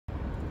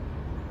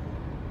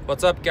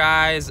What's up,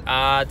 guys?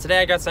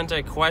 Today I got sent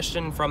a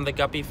question from the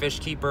Guppy Fish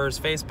Keepers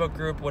Facebook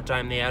group, which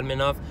I'm the admin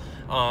of.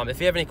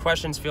 If you have any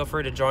questions, feel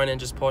free to join and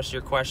just post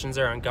your questions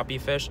there on Guppy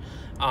Fish.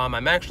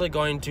 I'm actually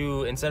going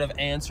to, instead of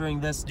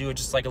answering this, do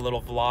just like a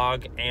little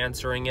vlog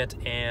answering it.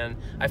 And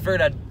I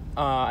figured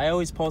I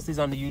always post these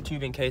on the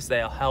YouTube in case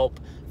they'll help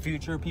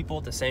future people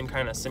with the same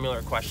kind of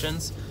similar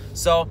questions.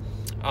 So,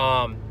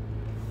 and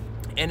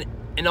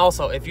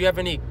also, if you have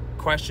any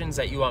questions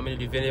that you want me to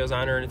do videos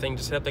on or anything,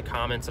 just hit up the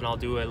comments and I'll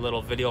do a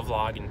little video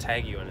vlog and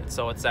tag you in it.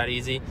 So it's that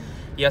easy.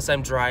 Yes,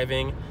 I'm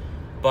driving,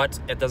 but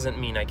it doesn't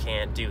mean I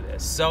can't do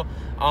this. So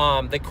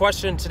the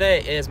question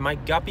today is, my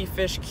guppy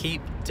fish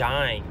keep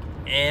dying,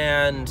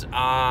 and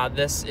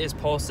this is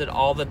posted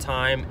all the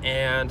time,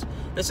 and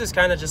this is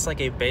kind of just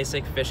like a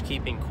basic fish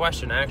keeping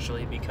question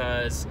actually,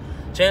 because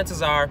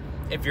chances are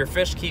if your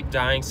fish keep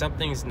dying,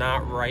 something's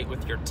not right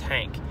with your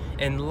tank.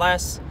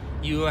 Unless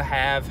you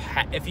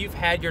if you've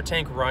had your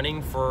tank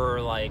running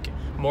for like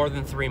more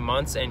than 3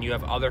 months and you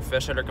have other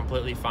fish that are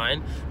completely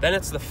fine, then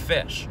it's the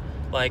fish.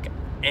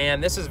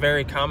 And this is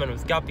very common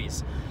with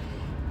guppies.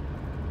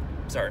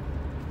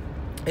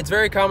 It's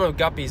very common with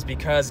guppies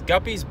because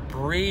guppies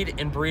breed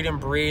and breed and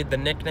breed. The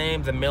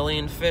nickname, the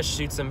million fish,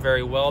 suits them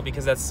very well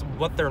because that's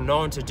what they're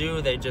known to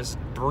do. They just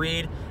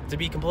breed. To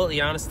be completely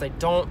honest, they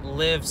don't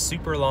live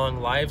super long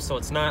lives, so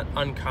it's not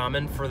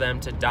uncommon for them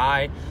to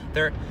die.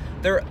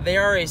 They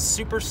are a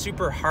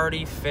super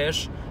hardy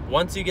fish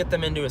once you get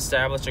them into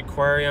established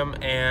aquarium,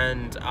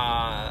 and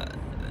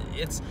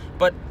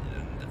but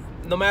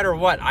no matter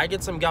what, I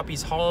get some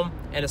guppies home,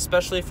 and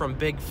especially from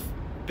big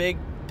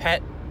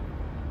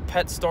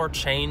pet store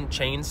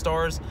chain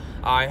stores.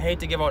 I hate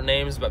to give out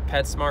names, but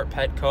PetSmart,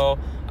 Petco,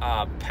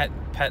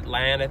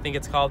 Petland, I think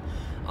it's called.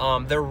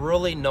 They're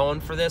really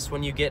known for this.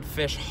 When you get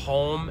fish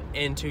home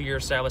into your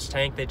established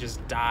tank, they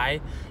just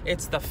die.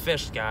 It's the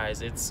fish,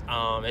 guys.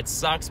 It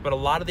sucks, but a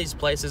lot of these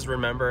places,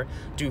 remember,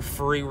 do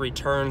free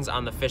returns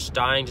on the fish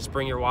dying. Just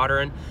bring your water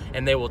in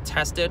and they will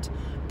test it.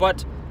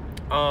 But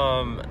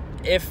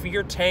if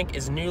your tank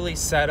is newly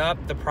set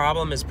up, the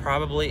problem is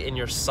probably in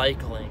your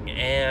cycling,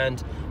 and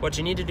what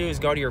you need to do is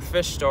go to your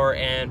fish store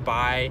and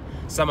buy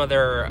some of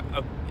their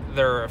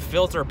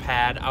filter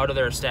pad out of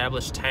their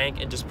established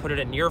tank and just put it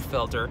in your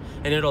filter,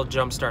 and it'll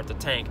jumpstart the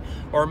tank.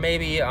 Or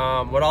maybe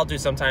what I'll do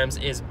sometimes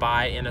is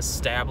buy an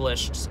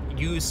established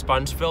used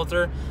sponge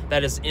filter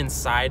that is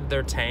inside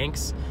their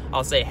tanks.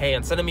 I'll say, hey,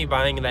 instead of me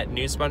buying that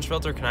new sponge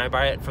filter, can I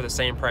buy it for the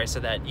same price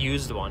of that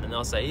used one? And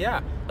they'll say,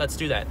 yeah, let's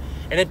do that.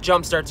 And it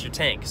jumpstarts your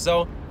tank.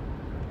 So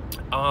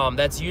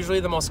that's usually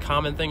the most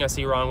common thing I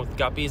see wrong with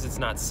guppies. It's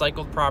not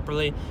cycled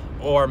properly,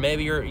 or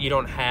maybe you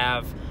don't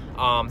have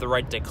the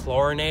right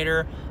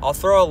dechlorinator. I'll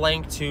throw a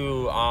link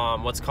to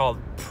what's called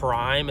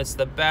Prime. It's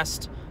the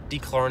best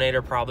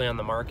dechlorinator probably on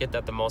the market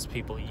that the most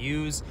people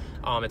use.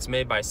 It's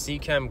made by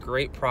Seachem,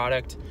 great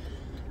product.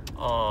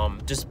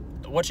 Just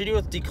what you do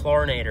with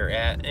dechlorinator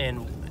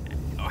and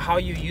how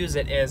you use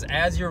it is,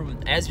 as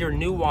your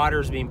new water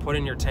is being put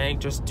in your tank,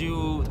 just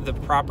do the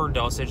proper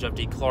dosage of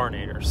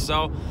dechlorinator.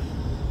 So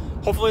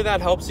hopefully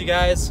that helps you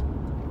guys.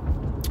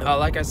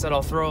 Like I said,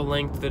 I'll throw a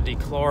link to the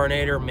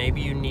dechlorinator.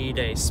 Maybe you need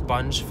a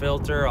sponge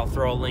filter. I'll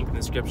throw a link in the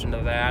description to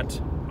that.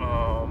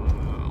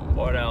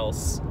 What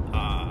else?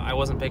 I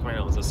wasn't picking my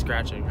nose, I was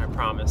scratching, I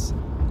promise.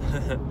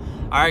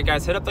 Alright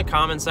guys, hit up the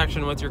comment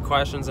section with your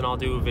questions and I'll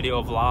do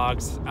video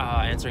vlogs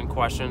answering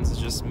questions. It's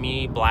just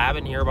me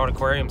blabbing here about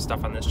aquarium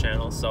stuff on this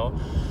channel. So,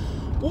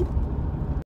 whoop.